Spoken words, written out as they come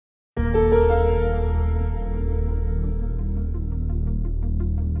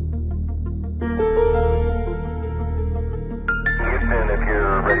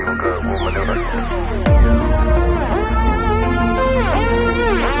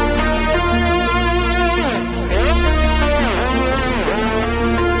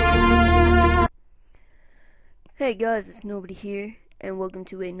Hey guys, it's Nobody here, and welcome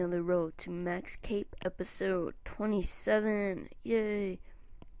to another Road to Max Cape episode 27. Yay!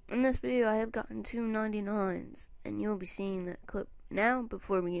 In this video, I have gotten two 99s, and you'll be seeing that clip. Now,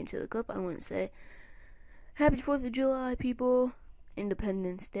 before we get into the clip, I want to say Happy 4th of July, people!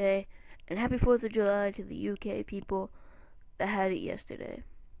 Independence Day, and Happy 4th of July to the UK people that had it yesterday.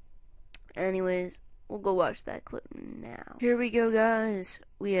 Anyways, we'll go watch that clip now. Here we go, guys.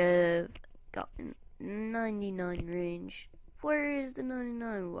 We have gotten 99 range. Where is the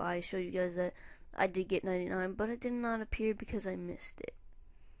 99? Well, I show you guys that I did get 99, but it did not appear because I missed it.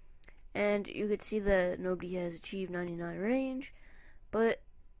 And you could see that nobody has achieved 99 range, but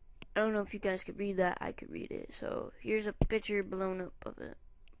I don't know if you guys could read that. I could read it. So here's a picture blown up of it.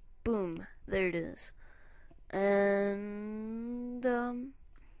 Boom, there it is. And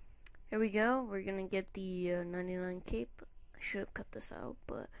here we go. We're gonna get the 99 cape. I should have cut this out,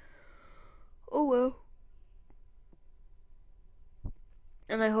 but oh well.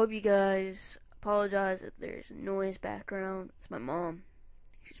 And I hope you guys apologize if there's noise background. It's my mom.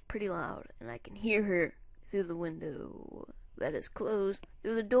 She's pretty loud, and I can hear her through the window that is closed,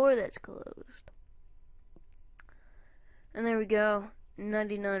 through the door that's closed. And there we go,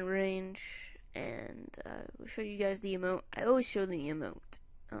 99 range, and I will show you guys the emote. I always show the emote.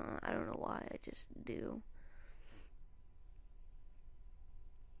 I don't know why, I just do.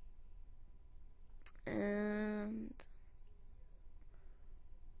 And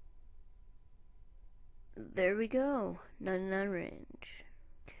there we go, 99 range.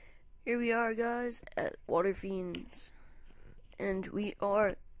 Here we are, guys, at Water Fiends, and we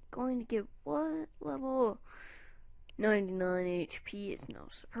are going to get what level? 99 HP. It's no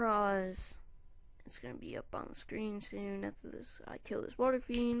surprise. It's gonna be up on the screen soon after this. I kill this Water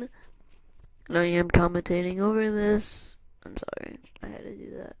Fiend, and I am commentating over this. I'm sorry, I had to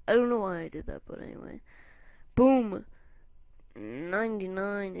do that. I don't know why I did that, but anyway. Boom!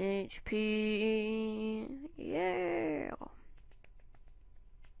 99 HP. Yeah!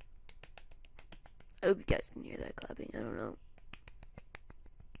 I hope you guys can hear that clapping. I don't know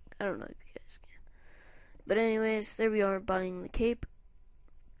if you guys can. But anyways, there we are, buying the cape.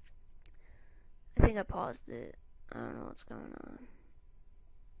 I think I paused it. I don't know what's going on.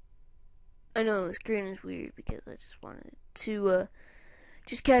 I know the screen is weird because I just wanted to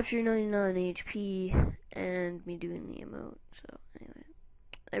just capture 99 HP and me doing the emote. So anyway,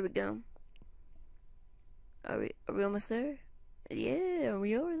 there we go. Are we almost there? Yeah,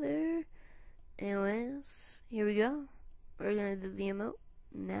 we are there. Anyways, here we go. We're gonna do the emote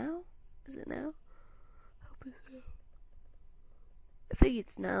now. Is it now? I hope it's now. I think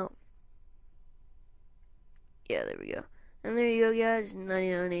it's now. Yeah, there we go. And there you go, guys.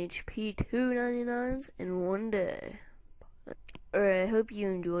 99 HP, 2 99s in one day. Alright, I hope you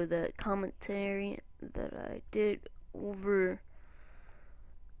enjoyed that commentary that I did over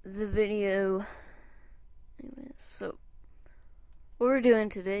the video. Anyways, so what we're doing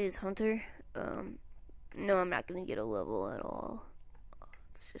today is Hunter. No, I'm not gonna get a level at all.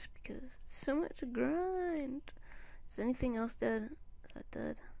 It's just because it's so much grind. Is anything else dead? Is that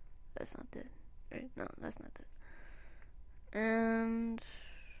dead? That's not dead. Right? No, that's not dead. And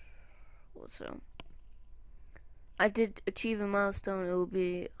so I did achieve a milestone. It will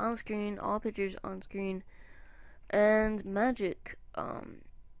be on screen, all pictures on screen, and magic.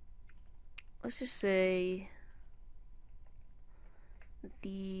 Let's just say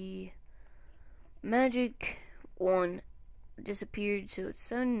the magic one disappeared, so it's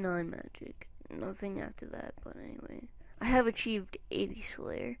 79 magic. Nothing after that, but anyway. I have achieved 80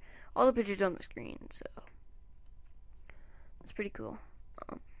 Slayer. All the pictures on the screen, so that's pretty cool.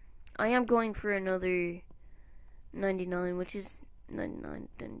 I am going for another 99, which is 99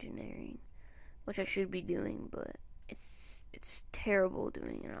 dungeoneering, which I should be doing, but it's terrible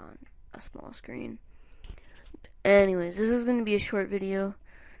doing it on a small screen. Anyways, this is going to be a short video.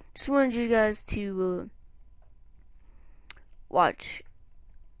 Just wanted you guys to watch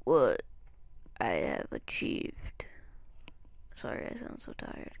what I have achieved. Sorry, I sound so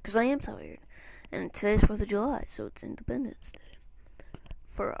tired, because I am tired. And today's 4th of July, so it's Independence Day.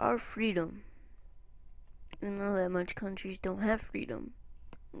 For our freedom. Even though that much countries don't have freedom,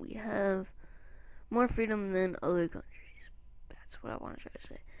 we have more freedom than other countries. That's what I want to try to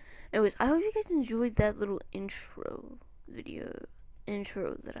say. Anyways, I hope you guys enjoyed that little intro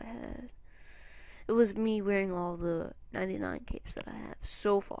that I had. It was me wearing all the 99 capes that I have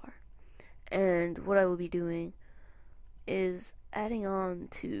so far. And what I will be doing is adding on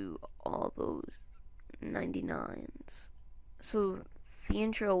to all those 99s. So the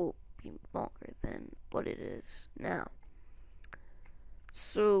intro will be longer than what it is now.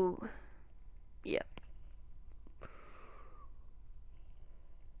 So yeah.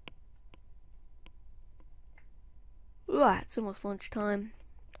 It's almost lunchtime.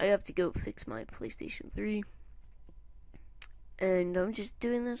 I have to go fix my PlayStation 3. And I'm just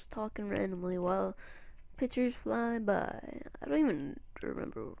doing this, talking randomly while pictures fly by. I don't even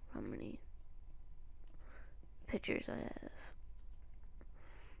remember how many pictures I have.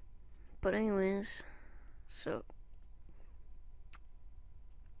 But anyways, so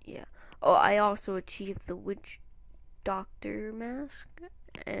yeah. Oh, I also achieved the Witch Doctor mask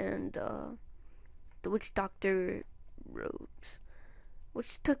and the Witch Doctor robes,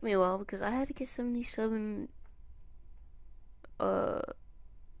 which took me a while because I had to get 77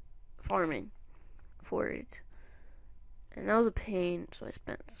 farming for it, and that was a pain, so I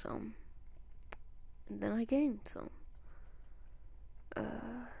spent some, and then I gained some.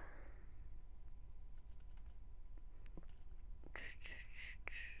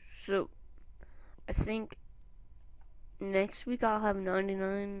 So I think next week I'll have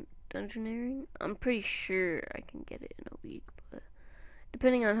 99 dungeoneering. I'm pretty sure I can get it in a week, but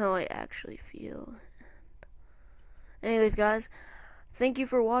depending on how I actually feel. Anyways, guys, thank you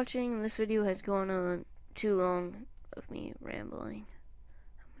for watching. This video has gone on too long of me rambling.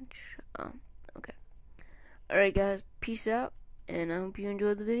 How much? Okay. Alright, guys, peace out, and I hope you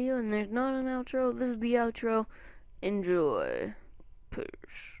enjoyed the video. And there's not an outro. This is the outro. Enjoy.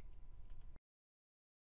 Peace.